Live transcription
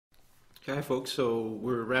Okay, hi folks. So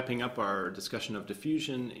we're wrapping up our discussion of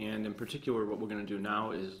diffusion, and in particular what we're going to do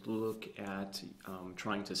now is look at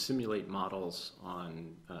trying to simulate models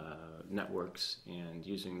on networks and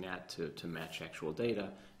using that to match actual data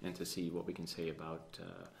and to see what we can say about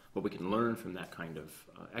what we can learn from that kind of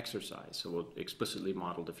exercise. So we'll explicitly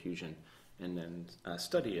model diffusion and then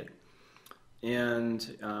study it. And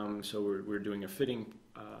so we're doing a fitting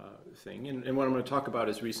thing. And what I'm going to talk about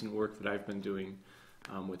is recent work that I've been doing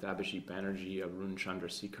with Abhijit Banerjee, Arun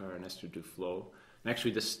Chandrasekhar, and Esther Duflo. And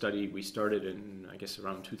actually this study we started in, I guess,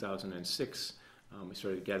 around 2006. We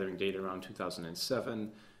started gathering data around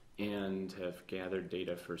 2007 and have gathered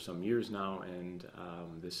data for some years now, and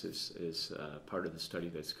this is part of the study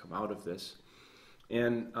that's come out of this.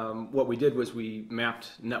 And what we did was we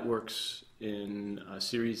mapped networks in a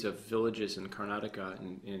series of villages in Karnataka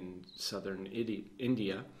in southern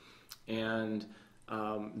India, and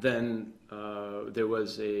then there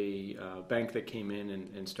was a bank that came in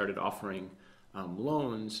and started offering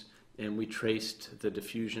loans, and we traced the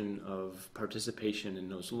diffusion of participation in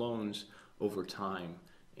those loans over time.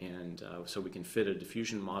 And so we can fit a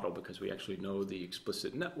diffusion model because we actually know the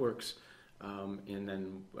explicit networks, and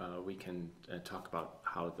then we can talk about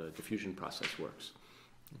how the diffusion process works.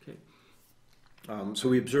 Okay. So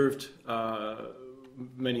we observed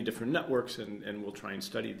many different networks, and we'll try and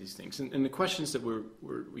study these things. And the questions that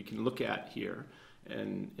we can look at here,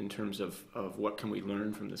 and in terms of what can we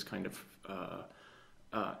learn from this kind of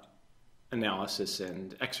analysis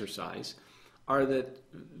and exercise, are that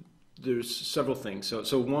there's several things.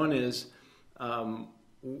 So one is,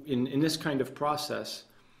 in this kind of process,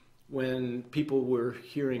 when people were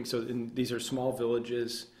hearing, these are small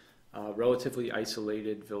villages, relatively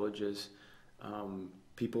isolated villages.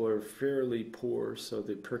 People are fairly poor, so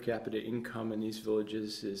the per capita income in these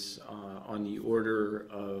villages is on the order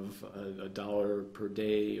of $1 per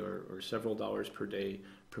day or several dollars per day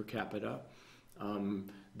per capita.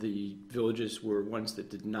 The villages were ones that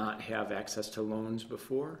did not have access to loans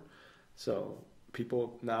before, so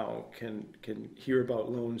people now can hear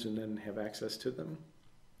about loans and then have access to them.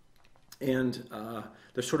 And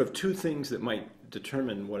there's sort of two things that might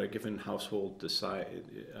determine what a given household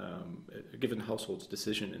a given household's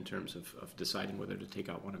decision in terms of deciding whether to take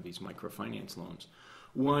out one of these microfinance loans.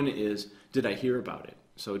 One is, did I hear about it?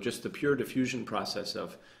 So just the pure diffusion process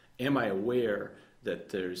of, am I aware that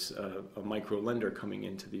there's a micro lender coming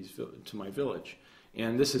into to my village?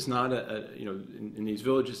 And this is not in these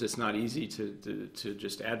villages, it's not easy to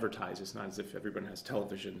just advertise. It's not as if everyone has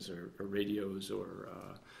televisions or radios or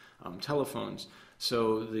telephones.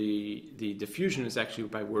 So the diffusion is actually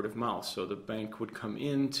by word of mouth. So the bank would come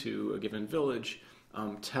into a given village,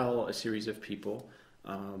 tell a series of people,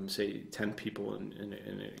 say 10 people in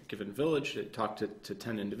a given village, talk to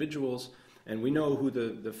 10 individuals, and we know who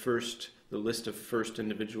the list of first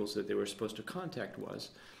individuals that they were supposed to contact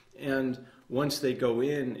was. And once they go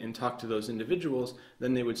in and talk to those individuals,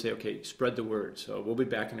 then they would say, okay, spread the word. So we'll be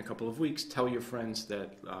back in a couple of weeks. Tell your friends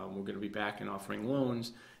that we're going to be back and offering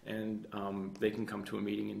loans, and they can come to a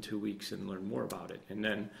meeting in 2 weeks and learn more about it. And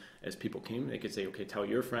then as people came, they could say, okay, tell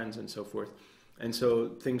your friends and so forth. And so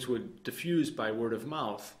things would diffuse by word of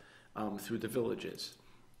mouth through the villages.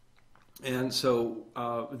 And so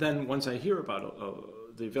then once I hear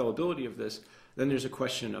about the availability of this, then there's a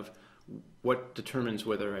question of what determines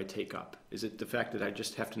whether I take up. Is it the fact that I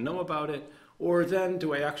just have to know about it, or then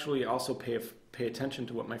do I actually also pay attention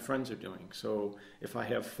to what my friends are doing? So if I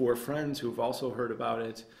have 4 friends who've also heard about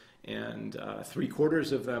it, and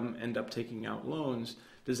 3/4 of them end up taking out loans,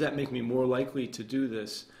 does that make me more likely to do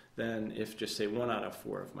this than if just say 1 out of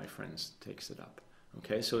 4 of my friends takes it up?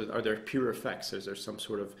 Okay, so are there pure effects? Is there some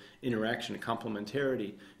sort of interaction,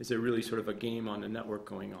 complementarity? Is there really sort of a game on the network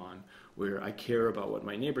going on where I care about what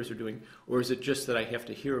my neighbors are doing? Or is it just that I have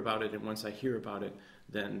to hear about it, and once I hear about it,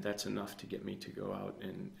 then that's enough to get me to go out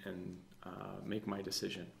and make my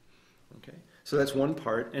decision? Okay, so that's one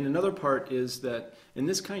part. And another part is that in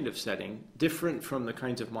this kind of setting, different from the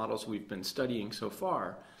kinds of models we've been studying so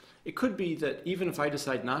far, it could be that even if I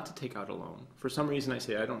decide not to take out a loan, for some reason I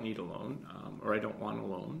say I don't need a loan, or I don't want a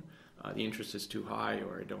loan, the interest is too high,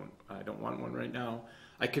 or I don't want one right now,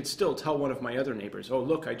 I could still tell one of my other neighbors, oh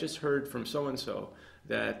look, I just heard from so-and-so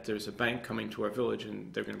that there's a bank coming to our village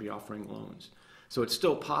and they're going to be offering loans. So it's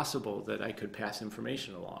still possible that I could pass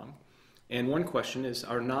information along. And one question is,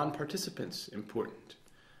 are non-participants important?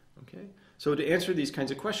 Okay. So to answer these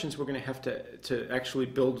kinds of questions, we're going to have to actually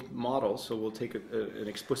build models. So we'll take an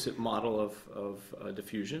explicit model of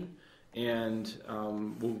diffusion, and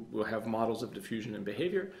we'll have models of diffusion and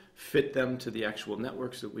behavior, fit them to the actual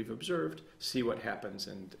networks that we've observed, see what happens,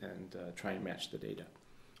 and try and match the data.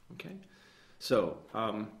 Okay, so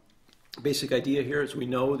basic idea here is we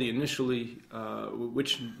know the initially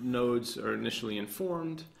which nodes are initially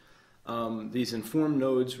informed. These informed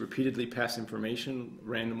nodes repeatedly pass information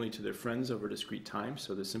randomly to their friends over discrete time.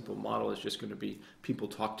 So the simple model is just going to be people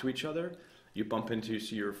talk to each other. You bump into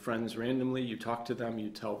your friends randomly, you talk to them, you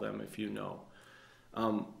tell them if you know.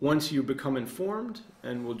 Once you become informed,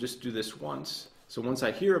 and we'll just do this once, so once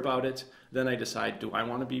I hear about it, then I decide, do I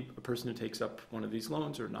want to be a person who takes up one of these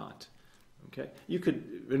loans or not? Okay. You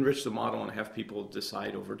could enrich the model and have people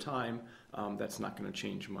decide over time. That's not going to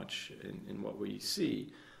change much in what we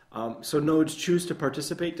see. So nodes choose to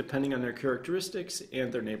participate depending on their characteristics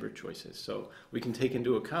and their neighbor choices. So we can take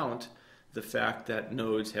into account the fact that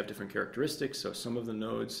nodes have different characteristics. So some of the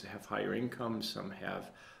nodes have higher income, some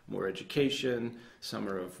have more education, some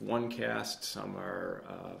are of one caste, some are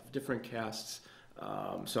of different castes.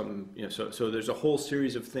 So there's a whole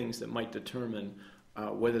series of things that might determine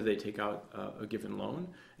whether they take out a given loan.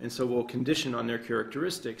 And so we'll condition on their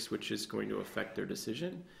characteristics, which is going to affect their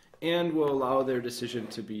decision, and will allow their decision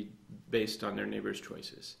to be based on their neighbor's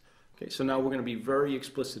choices. Okay, so now we're going to be very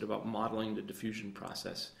explicit about modeling the diffusion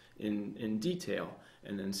process in detail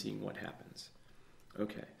and then seeing what happens.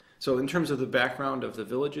 Okay, so in terms of the background of the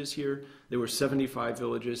villages here, there were 75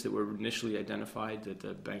 villages that were initially identified that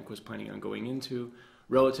the bank was planning on going into,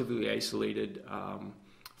 relatively isolated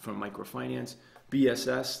from microfinance.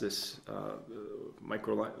 BSS, this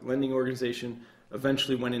micro lending organization,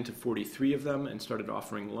 eventually went into 43 of them and started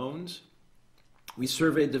offering loans. We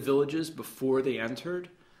surveyed the villages before they entered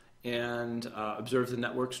and observed the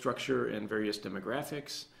network structure and various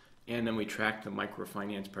demographics, and then we tracked the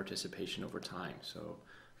microfinance participation over time. So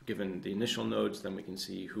given the initial nodes, then we can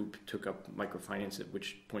see who took up microfinance at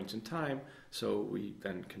which points in time, so we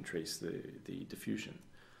then can trace the diffusion.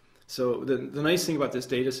 So the nice thing about this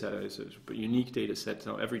data set is it's a unique data set.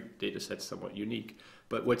 Now, every data set is somewhat unique,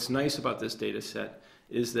 but what's nice about this data set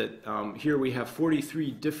is that here we have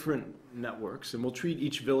 43 different networks, and we'll treat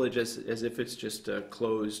each village as if it's just a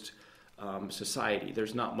closed society.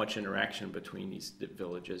 There's not much interaction between these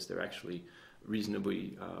villages. They're actually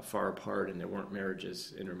reasonably far apart, and there weren't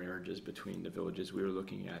intermarriages between the villages we were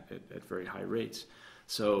looking at very high rates.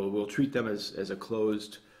 So we'll treat them as a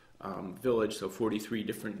closed village, so 43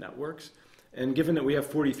 different networks. And given that we have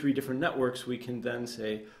 43 different networks, we can then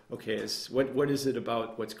say, okay, what is it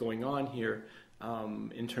about what's going on here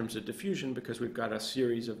in terms of diffusion, because we've got a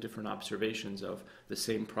series of different observations of the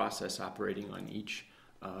same process operating on each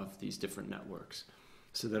of these different networks.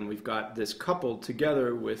 So then we've got this coupled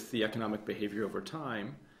together with the economic behavior over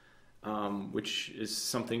time, which is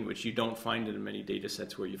something which you don't find in many data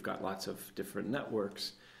sets where you've got lots of different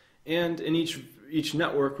networks. And in each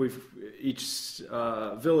network, each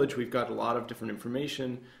village, we've got a lot of different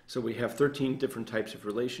information. So we have 13 different types of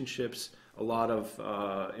relationships, a lot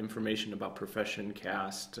of information about profession,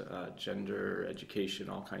 caste, gender, education,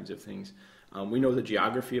 all kinds of things. We know the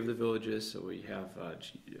geography of the villages, so we have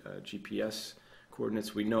GPS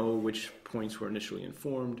coordinates. We know which points were initially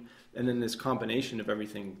informed. And then this combination of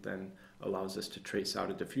everything then allows us to trace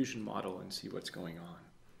out a diffusion model and see what's going on.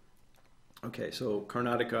 Okay, so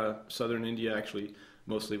Karnataka, southern India, actually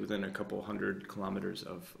mostly within a couple 100 kilometers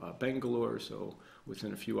of Bangalore, so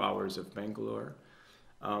within a few hours of Bangalore.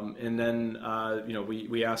 And then,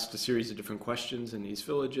 we asked a series of different questions in these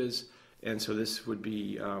villages, and so this would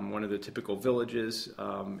be one of the typical villages.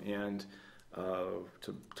 And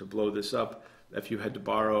to blow this up, if you had to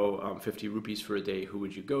borrow 50 rupees for a day, who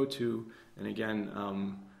would you go to? And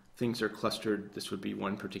again, things are clustered. This would be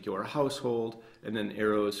one particular household, and then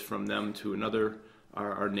arrows from them to another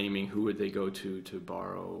are naming who would they go to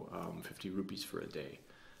borrow 50 rupees for a day.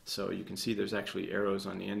 So you can see there's actually arrows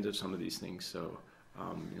on the end of some of these things. So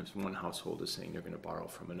one household is saying they're going to borrow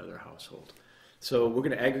from another household. So we're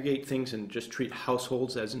going to aggregate things and just treat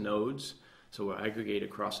households as nodes. So we'll aggregate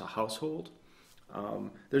across a household.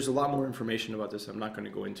 There's a lot more information about this I'm not going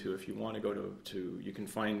to go into. If you want to go to you can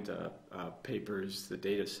find papers, the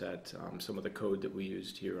data set, some of the code that we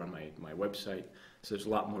used here on my website. So there's a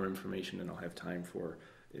lot more information than I'll have time for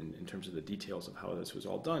in terms of the details of how this was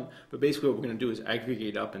all done. But basically what we're going to do is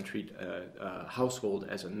aggregate up and treat a household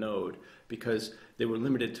as a node, because they were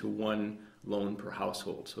limited to one loan per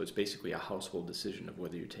household. So it's basically a household decision of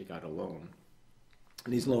whether you take out a loan.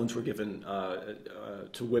 And these loans were given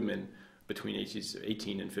to women between ages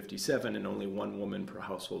 18 and 57, and only one woman per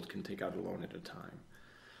household can take out a loan at a time.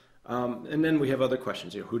 And then we have other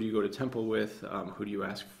questions. Who do you go to temple with? Who do you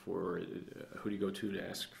go to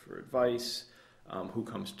ask for advice? Who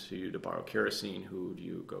comes to you to borrow kerosene? Who do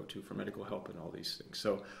you go to for medical help? And all these things.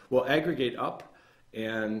 So we'll aggregate up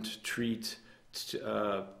and treat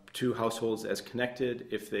two households as connected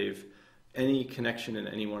if they've any connection in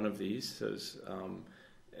any one of these. So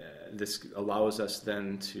this allows us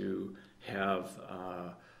then to have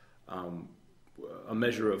a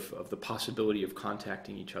measure of the possibility of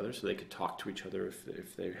contacting each other, so they could talk to each other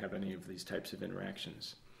if they have any of these types of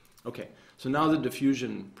interactions. Okay, so now the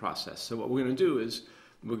diffusion process. So what we're going to do is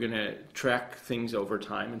we're going to track things over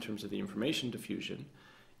time in terms of the information diffusion.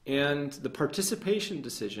 And the participation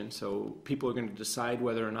decision, so people are going to decide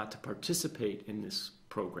whether or not to participate in this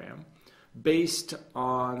program based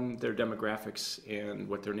on their demographics and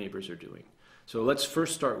what their neighbors are doing. So let's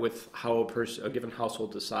first start with how a given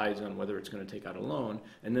household decides on whether it's going to take out a loan,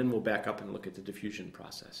 and then we'll back up and look at the diffusion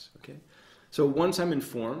process. Okay? So once I'm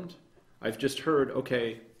informed, I've just heard,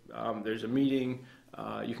 okay, there's a meeting,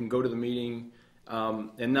 you can go to the meeting,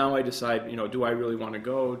 and now I decide, do I really want to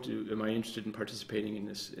go? Am I interested in participating in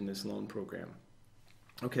this loan program?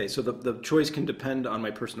 Okay, so the choice can depend on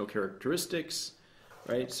my personal characteristics,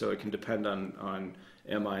 right? So it can depend on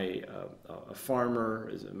am I a farmer?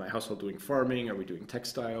 Is my household doing farming? Are we doing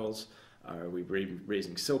textiles? Are we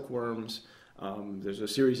raising silkworms? There's a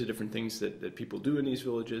series of different things that people do in these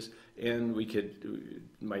villages, and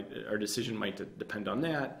our decision might depend on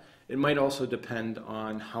that. It might also depend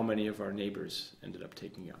on how many of our neighbors ended up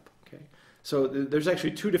taking up. Okay, so there's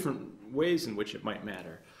actually two different ways in which it might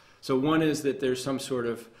matter. So one is that there's some sort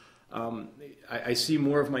of I see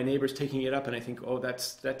more of my neighbors taking it up, and I think, oh,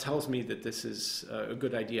 that tells me that this is a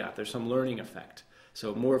good idea. There's some learning effect.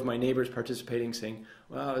 So more of my neighbors participating, saying,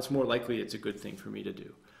 well, it's more likely it's a good thing for me to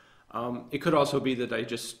do. It could also be that I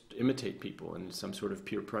just imitate people in some sort of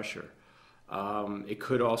peer pressure. It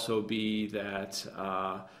could also be that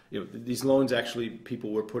these loans, actually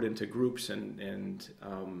people were put into groups, and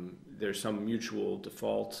there's some mutual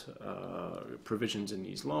default provisions in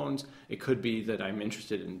these loans. It could be that I'm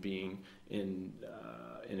interested in being in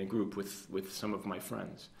a group with some of my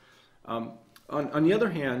friends. On the other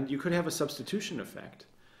hand, you could have a substitution effect.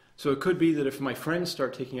 So it could be that if my friends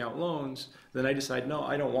start taking out loans, then I decide, no,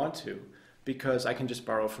 I don't want to, because I can just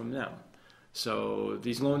borrow from them. So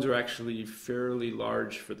these loans are actually fairly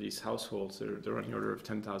large for these households. They're on the order of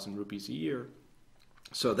 10,000 rupees a year.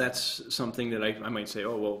 So that's something that I might say,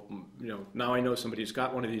 oh, well, now I know somebody who's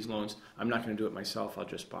got one of these loans. I'm not going to do it myself. I'll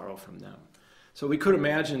just borrow from them. So we could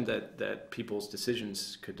imagine that people's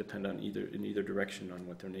decisions could depend in either direction on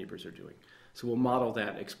what their neighbors are doing. So we'll model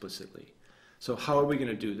that explicitly. So how are we going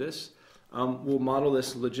to do this? We'll model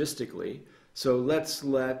this logistically. So let's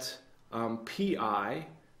let PI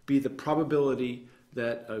be the probability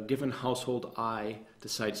that a given household I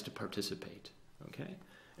decides to participate. Okay?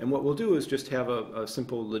 And what we'll do is just have a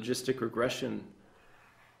simple logistic regression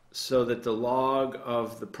so that the log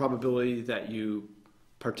of the probability that you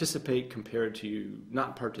participate compared to you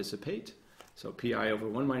not participate, so PI over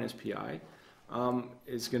 1 minus PI,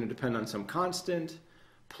 is going to depend on some constant,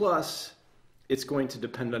 plus it's going to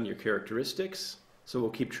depend on your characteristics. So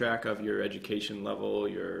we'll keep track of your education level,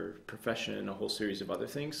 your profession, a whole series of other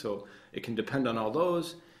things. So it can depend on all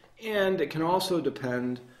those. And it can also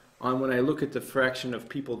depend on, when I look at the fraction of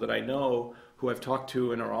people that I know who I've talked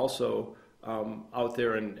to and are also out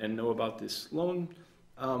there and know about this loan,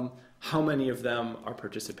 how many of them are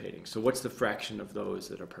participating. So what's the fraction of those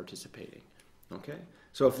that are participating? Okay?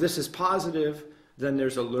 So if this is positive, then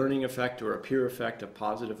there's a learning effect or a peer effect, a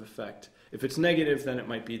positive effect. If it's negative, then it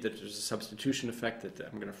might be that there's a substitution effect, that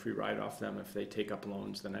I'm going to free ride off them. If they take up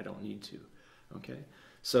loans, then I don't need to. Okay?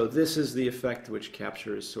 So this is the effect which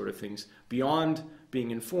captures sort of things beyond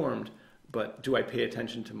being informed, but do I pay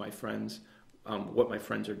attention to my friends, what my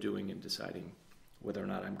friends are doing in deciding whether or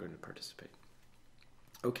not I'm going to participate.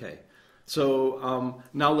 Okay, so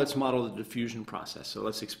now let's model the diffusion process. So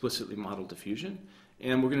let's explicitly model diffusion.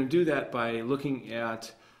 And we're going to do that by looking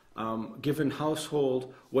at given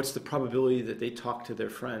household, what's the probability that they talk to their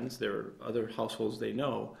friends, their other households they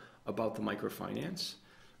know, about the microfinance.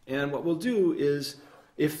 And what we'll do is,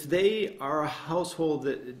 if they are a household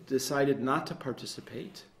that decided not to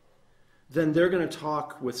participate, then they're going to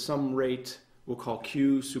talk with some rate we'll call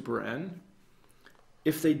Q super N.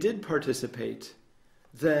 If they did participate,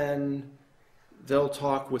 then they'll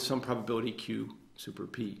talk with some probability Q super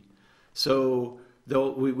P. So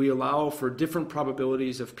we allow for different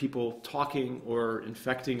probabilities of people talking or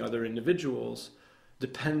infecting other individuals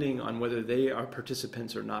depending on whether they are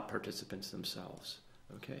participants or not participants themselves.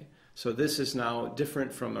 Okay? So this is now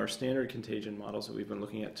different from our standard contagion models that we've been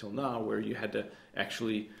looking at till now, where you had to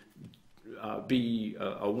actually be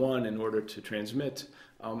a 1 in order to transmit.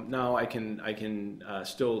 Now I can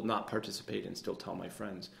still not participate and still tell my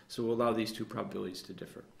friends. So we'll allow these two probabilities to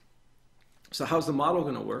differ. So how's the model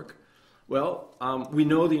going to work? Well, we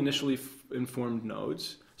know the initially informed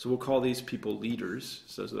nodes, so we'll call these people leaders.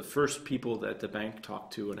 So those are the first people that the bank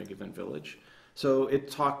talked to in a given village. So it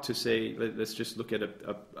talked to, say, let's just look at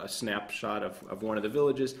a snapshot of one of the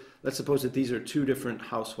villages. Let's suppose that these are two different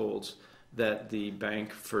households that the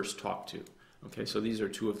bank first talked to. Okay, so these are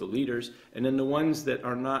two of the leaders. And then the ones that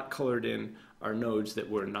are not colored in are nodes that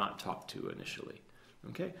were not talked to initially.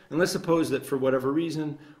 Okay, and let's suppose that for whatever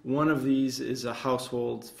reason, one of these is a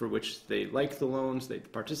household for which they like the loans, they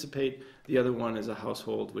participate. The other one is a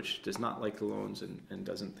household which does not like the loans and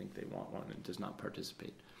doesn't think they want one and does not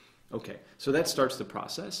participate. Okay, so that starts the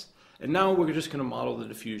process. And now we're just going to model the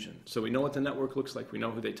diffusion. So we know what the network looks like, we know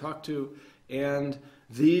who they talk to, and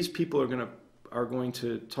these people are going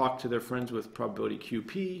to talk to their friends with probability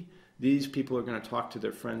QP. These people are going to talk to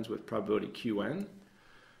their friends with probability QN.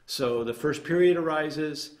 So the first period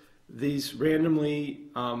arises. These randomly,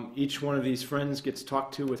 each one of these friends gets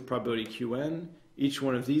talked to with probability QN. Each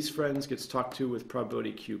one of these friends gets talked to with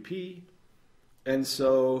probability QP. And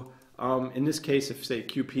so in this case, if say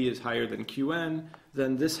QP is higher than QN,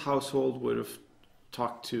 then this household would have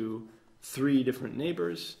talked to 3 different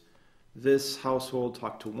neighbors. This household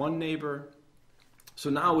talked to 1 neighbor. So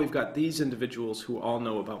now we've got these individuals who all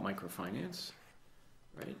know about microfinance,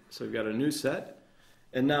 right? So we've got a new set.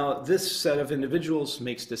 And now this set of individuals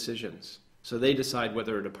makes decisions. So they decide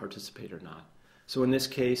whether to participate or not. So in this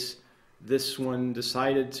case, this one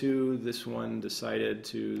decided to, this one decided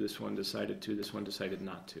to, this one decided to, this one decided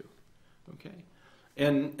not to. Okay?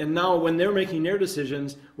 And now when they're making their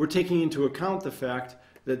decisions, we're taking into account the fact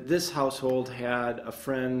that this household had a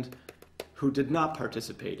friend who did not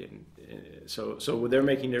participate in. So when they're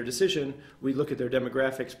making their decision, we look at their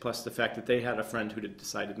demographics plus the fact that they had a friend who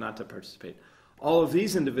decided not to participate. All of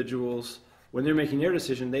these individuals, when they're making their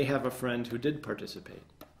decision, they have a friend who did participate,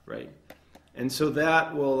 right? And so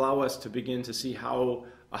that will allow us to begin to see how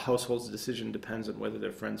a household's decision depends on whether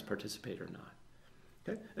their friends participate or not.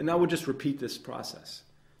 Okay? And now we'll just repeat this process.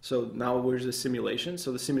 So now where's the simulation?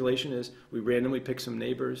 So the simulation is we randomly pick some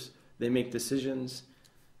neighbors, they make decisions,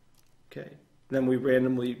 okay? Then we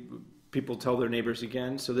randomly, people tell their neighbors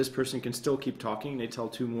again, so this person can still keep talking, they tell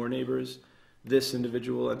 2 more neighbors. This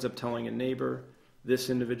individual ends up telling a neighbor.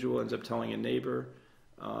 This individual ends up telling a neighbor.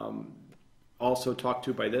 Also talked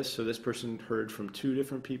to by this, so this person heard from 2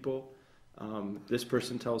 different people. This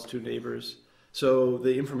person tells 2 neighbors. So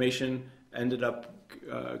the information ended up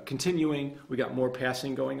continuing. We got more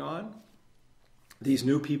passing going on. These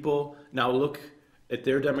new people now look at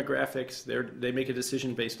their demographics. They make a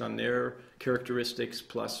decision based on their characteristics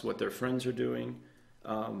plus what their friends are doing,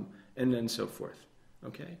 and then so forth.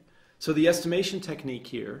 Okay? So the estimation technique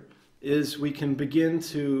here is we can begin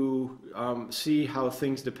to see how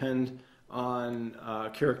things depend on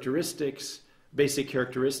characteristics, basic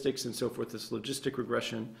characteristics, and so forth. This logistic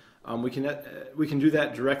regression. We can do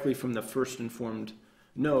that directly from the first informed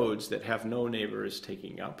nodes that have no neighbors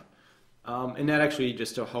taking up, and that actually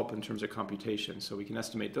just to help in terms of computation. So we can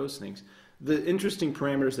estimate those things. The interesting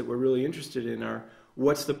parameters that we're really interested in are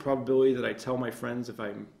what's the probability that I tell my friends if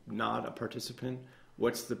I'm not a participant.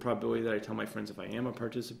 What's the probability that I tell my friends if I am a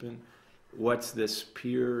participant? What's this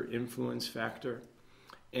peer influence factor?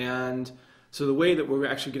 And so the way that we're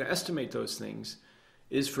actually going to estimate those things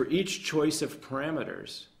is for each choice of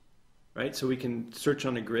parameters, right? So we can search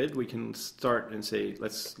on a grid. We can start and say,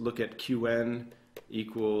 let's look at Qn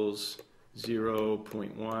equals 0,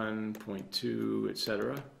 0.1, 0.2,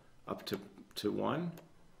 etc., up to 1.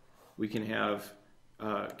 We can have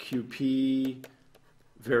QP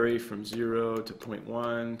vary from 0 to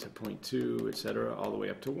 0.1 to 0.2, etc., all the way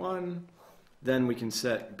up to 1. Then we can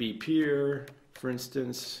set B peer, for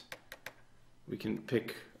instance. We can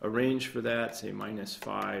pick a range for that, say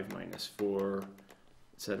 -5, -4,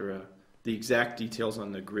 etc. The exact details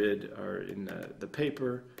on the grid are in the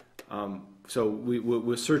paper. So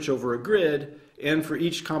we'll search over a grid, and for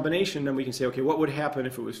each combination, then we can say, okay, what would happen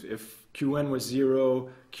if Qn was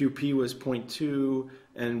 0, QP was 0.2,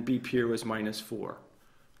 and B peer was -4?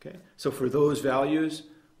 Okay, so for those values,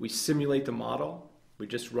 we simulate the model. We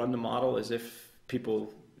just run the model as if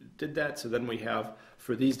people did that. So then we have,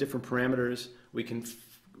 for these different parameters, we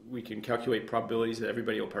can calculate probabilities that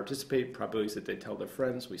everybody will participate, probabilities that they tell their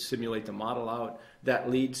friends. We simulate the model out. That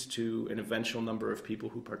leads to an eventual number of people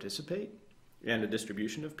who participate and a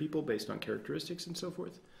distribution of people based on characteristics and so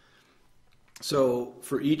forth. So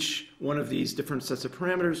for each one of these different sets of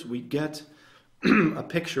parameters, we get a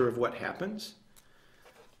picture of what happens.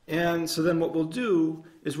 And so then what we'll do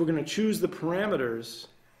is we're going to choose the parameters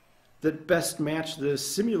that best match the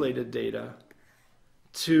simulated data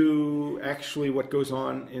to actually what goes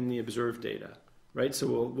on in the observed data. right? So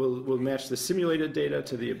we'll match the simulated data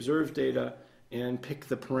to the observed data and pick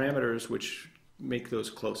the parameters which make those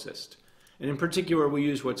closest. And in particular, we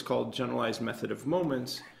use what's called generalized method of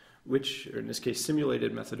moments, which, or in this case,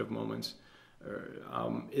 simulated method of moments,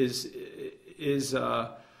 is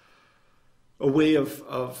a way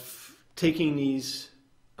of taking these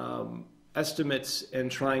estimates and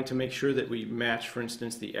trying to make sure that we match, for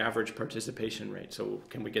instance, the average participation rate. So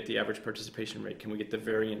can we get the average participation rate? Can we get the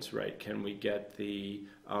variance right? Can we get the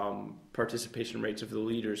participation rates of the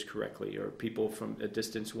leaders correctly, or people from a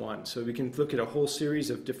distance one? So we can look at a whole series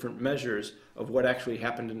of different measures of what actually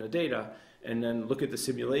happened in the data, and then look at the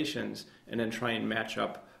simulations and then try and match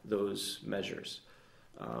up those measures.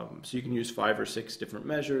 So you can use 5 or 6 different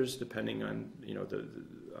measures depending on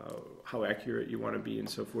how accurate you want to be and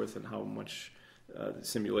so forth, and how much the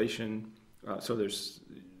simulation. So there's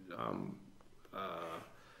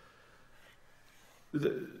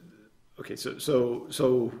okay.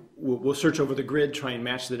 So we'll search over the grid, try and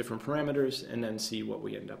match the different parameters, and then see what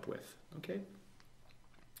we end up with. Okay.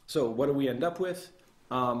 So what do we end up with?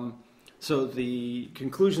 So the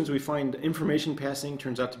conclusions we find: information passing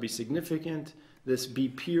turns out to be significant. This B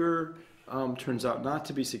pure turns out not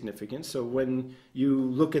to be significant. So when you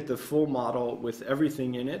look at the full model with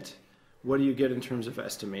everything in it, what do you get in terms of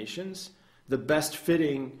estimations? The best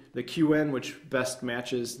fitting, the QN, which best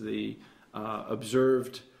matches the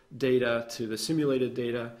observed data to the simulated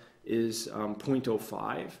data, is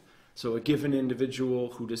 0.05. So a given individual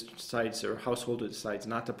who decides, or household who decides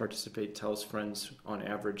not to participate, tells friends on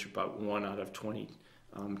average about 1 out of 20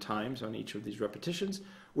 times on each of these repetitions,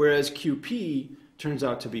 whereas QP turns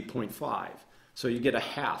out to be 0.5. So you get a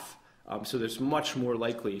half. So there's much more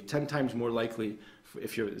likely, 10 times more likely,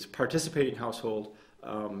 if you're a participating household,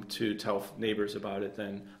 to tell neighbors about it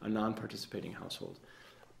than a non-participating household.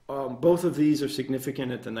 Both of these are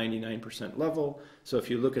significant at the 99% level. So if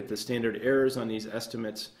you look at the standard errors on these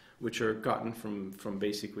estimates, which are gotten from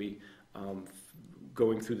basically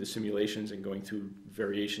going through the simulations and going through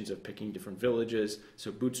variations of picking different villages,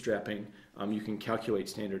 so bootstrapping, you can calculate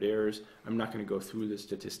standard errors. I'm not going to go through the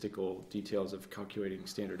statistical details of calculating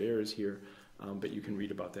standard errors here, but you can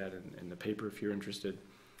read about that in the paper if you're interested.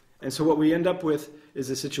 And so what we end up with is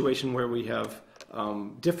a situation where we have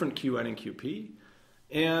different QN and QP,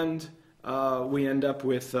 and we end up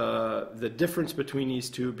with the difference between these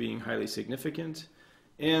two being highly significant.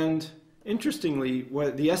 And interestingly,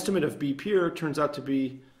 the estimate of B pure turns out to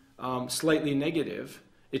be slightly negative.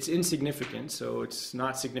 It's insignificant, so it's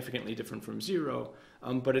not significantly different from 0,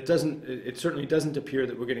 but it certainly doesn't appear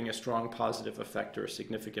that we're getting a strong positive effect or a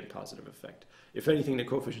significant positive effect. If anything, the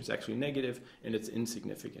coefficient is actually negative, and it's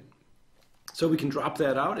insignificant. So we can drop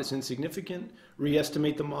that out as insignificant,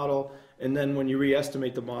 re-estimate the model, and then when you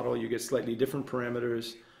re-estimate the model, you get slightly different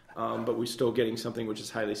parameters, but we're still getting something which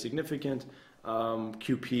is highly significant.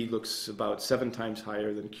 QP looks about 7 times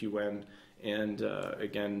higher than QN, and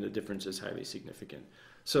again, the difference is highly significant.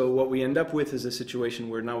 So what we end up with is a situation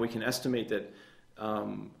where now we can estimate that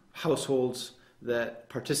households that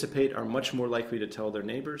participate are much more likely to tell their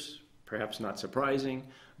neighbors, perhaps not surprising,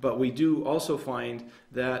 but we do also find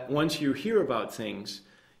that once you hear about things,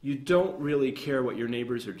 you don't really care what your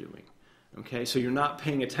neighbors are doing. Okay, so you're not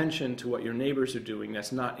paying attention to what your neighbors are doing.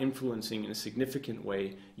 That's not influencing in a significant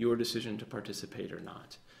way your decision to participate or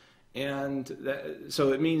not. And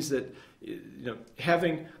so it means that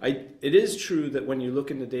it is true that when you look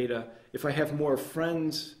in the data, if I have more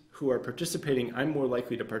friends who are participating, I'm more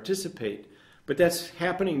likely to participate. But that's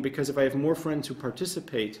happening because if I have more friends who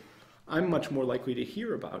participate, I'm much more likely to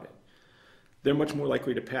hear about it. They're much more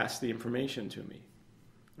likely to pass the information to me.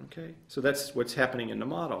 Okay, so that's what's happening in the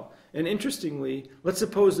model. And interestingly, let's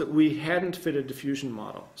suppose that we hadn't fit a diffusion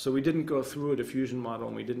model. So we didn't go through a diffusion model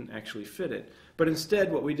and we didn't actually fit it. But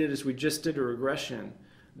instead what we did is we just did a regression,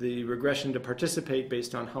 the regression to participate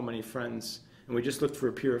based on how many friends, and we just looked for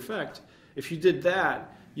a pure effect. If you did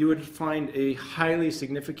that, you would find a highly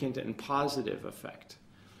significant and positive effect.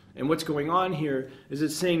 And what's going on here is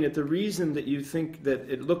it's saying that the reason that you think that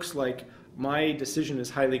it looks like my decision is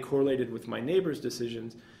highly correlated with my neighbor's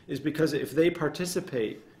decisions is because if they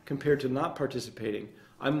participate compared to not participating,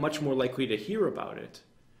 I'm much more likely to hear about it.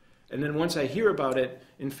 And then once I hear about it,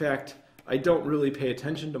 in fact, I don't really pay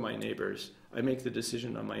attention to my neighbors. I make the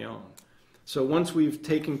decision on my own. So once we've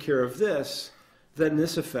taken care of this, then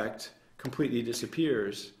this effect completely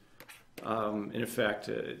disappears. In effect,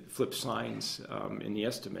 it flips signs in the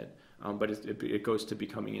estimate, but it goes to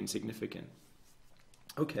becoming insignificant.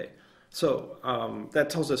 Okay. So that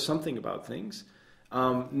tells us something about things.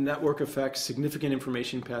 Network effects, significant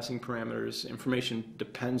information passing parameters. Information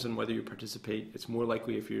depends on whether you participate. It's more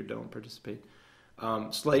likely if you don't participate.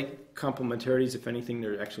 Slight complementarities, if anything,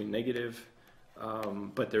 they're actually negative,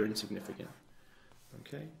 but they're insignificant.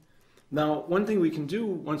 Okay. Now, one thing we can do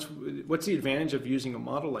what's the advantage of using a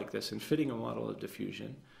model like this and fitting a model of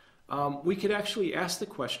diffusion? We could actually ask the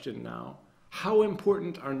question now, how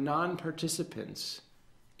important are non-participants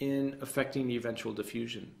in affecting the eventual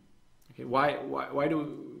diffusion? Okay, why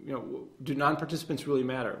do non-participants really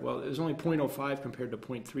matter? Well, there's only 0.05 compared to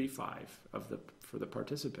 0.35 for the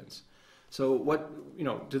participants. So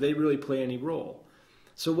do they really play any role?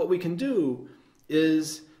 So what we can do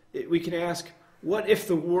is we can ask, what if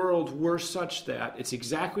the world were such that it's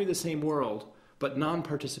exactly the same world, but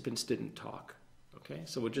non-participants didn't talk? Okay,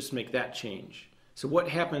 so we'll just make that change. So what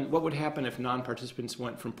would happen if non-participants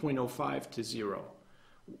went from 0.05 to 0?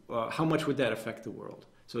 How much would that affect the world?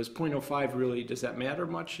 So is 0.05 really, does that matter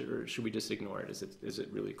much, or should we just ignore it? Is it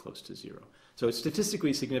really close to 0? So it's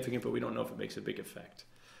statistically significant, but we don't know if it makes a big effect.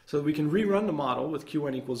 So we can rerun the model with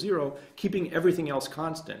Qn equals 0, keeping everything else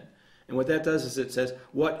constant. And what that does is it says,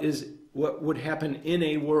 what would happen in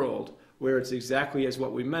a world where it's exactly as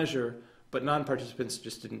what we measure, but non-participants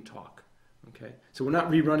just didn't talk? Okay? So we're not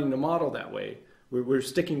rerunning the model that way. We're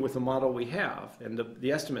sticking with the model we have and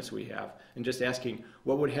the estimates we have, and just asking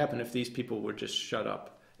what would happen if these people were just shut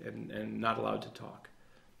up and not allowed to talk.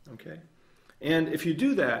 Okay? And if you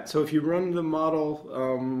do that, so if you run the model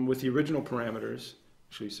with the original parameters,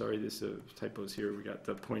 actually, sorry, there's typos here. We got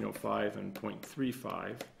the 0.05 and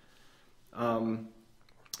 0.35.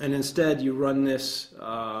 And instead, you run this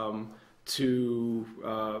to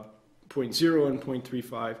 0.0 and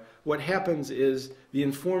 0.35. What happens is the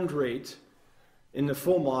informed rate in the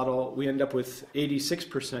full model, we end up with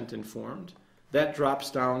 86% informed. That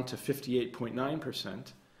drops down to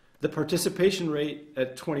 58.9%. The participation rate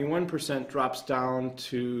at 21% drops down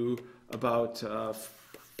to about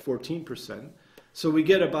 14%. So we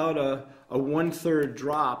get about a 1/3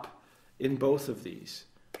 drop in both of these,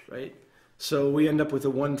 right? So we end up with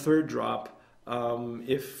a 1/3 drop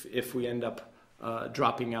if we end up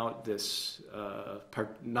dropping out this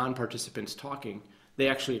non-participants talking. They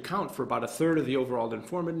actually account for about 1/3 of the overall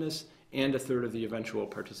informativeness and 1/3 of the eventual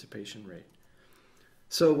participation rate.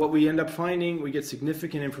 So what we end up finding, we get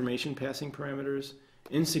significant information passing parameters,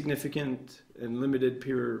 insignificant and limited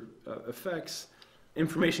peer effects.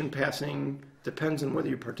 Information passing depends on whether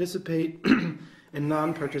you participate, and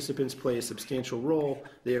non-participants play a substantial role.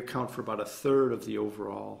 They account for about 1/3 of the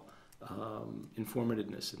overall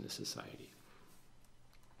informativeness in the society.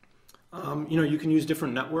 You can use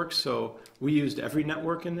different networks. So we used every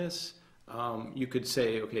network in this. You could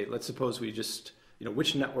say, okay, let's suppose we just,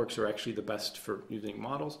 which networks are actually the best for using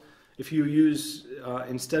models. If you use,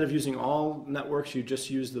 instead of using all networks, you just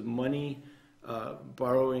use the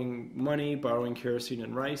borrowing kerosene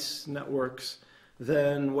and rice networks,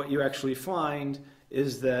 then what you actually find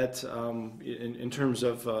is that in terms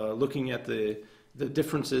of looking at the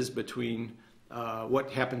differences between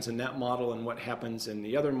what happens in that model and what happens in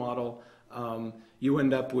the other model, you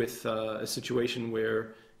end up with a situation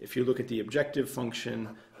where if you look at the objective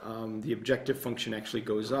function actually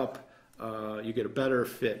goes up. You get a better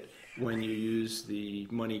fit when you use the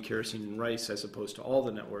money, kerosene, and rice as opposed to all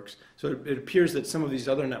the networks. So it appears that some of these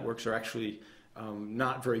other networks are actually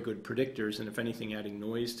not very good predictors, and if anything, adding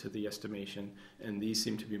noise to the estimation, and these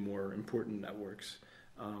seem to be more important networks.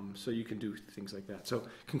 So you can do things like that. So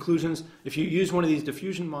conclusions, if you use one of these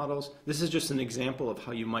diffusion models, this is just an example of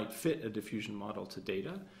how you might fit a diffusion model to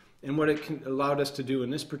data. And what it allowed us to do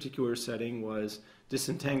in this particular setting was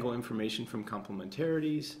disentangle information from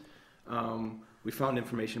complementarities. We found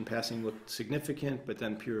information passing looked significant, but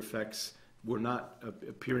then peer effects were not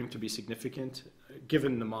appearing to be significant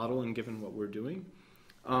given the model and given what we're doing.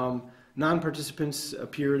 Non-participants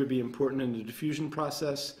appear to be important in the diffusion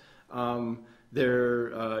process.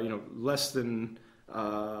 They're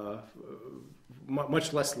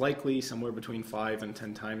much less likely, somewhere between 5 and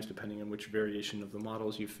 10 times, depending on which variation of the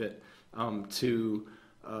models you fit, to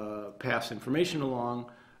pass information along.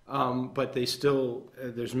 But they still,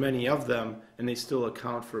 there's many of them, and they still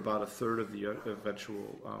account for about 1/3 of the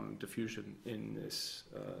eventual diffusion in this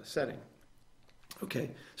setting.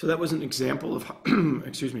 Okay, so that was an example of, an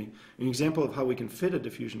example of how we can fit a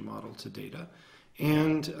diffusion model to data.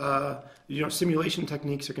 And simulation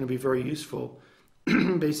techniques are going to be very useful,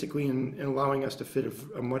 basically in allowing us to fit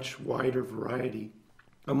a much wider variety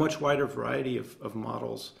of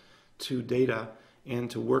models to data,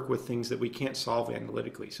 and to work with things that we can't solve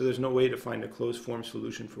analytically. So there's no way to find a closed form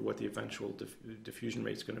solution for what the eventual diffusion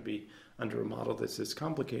rate is going to be under a model that's this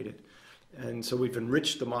complicated. And so we've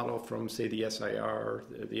enriched the model from, say, the SIR,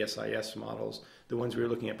 the SIS models. The ones we were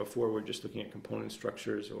looking at before were just looking at component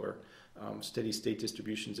structures or steady state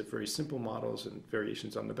distributions of very simple models and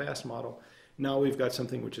variations on the BAS model. Now we've got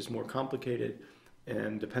something which is more complicated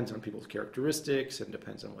and depends on people's characteristics and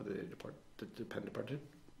depends on whether they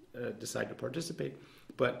decide to participate.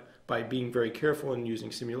 But by being very careful and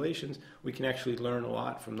using simulations, we can actually learn a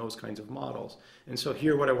lot from those kinds of models. And so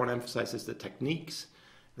here what I want to emphasize is the techniques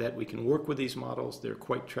that we can work with these models. They're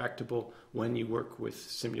quite tractable when you work with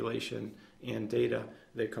simulation and data.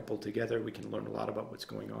 They're coupled together. We can learn a lot about what's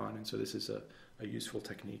going on. And so this is a useful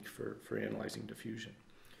technique for analyzing diffusion.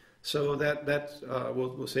 So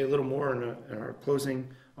we'll say a little more in our closing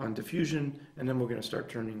on diffusion, and then we're going to start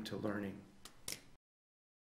turning to learning.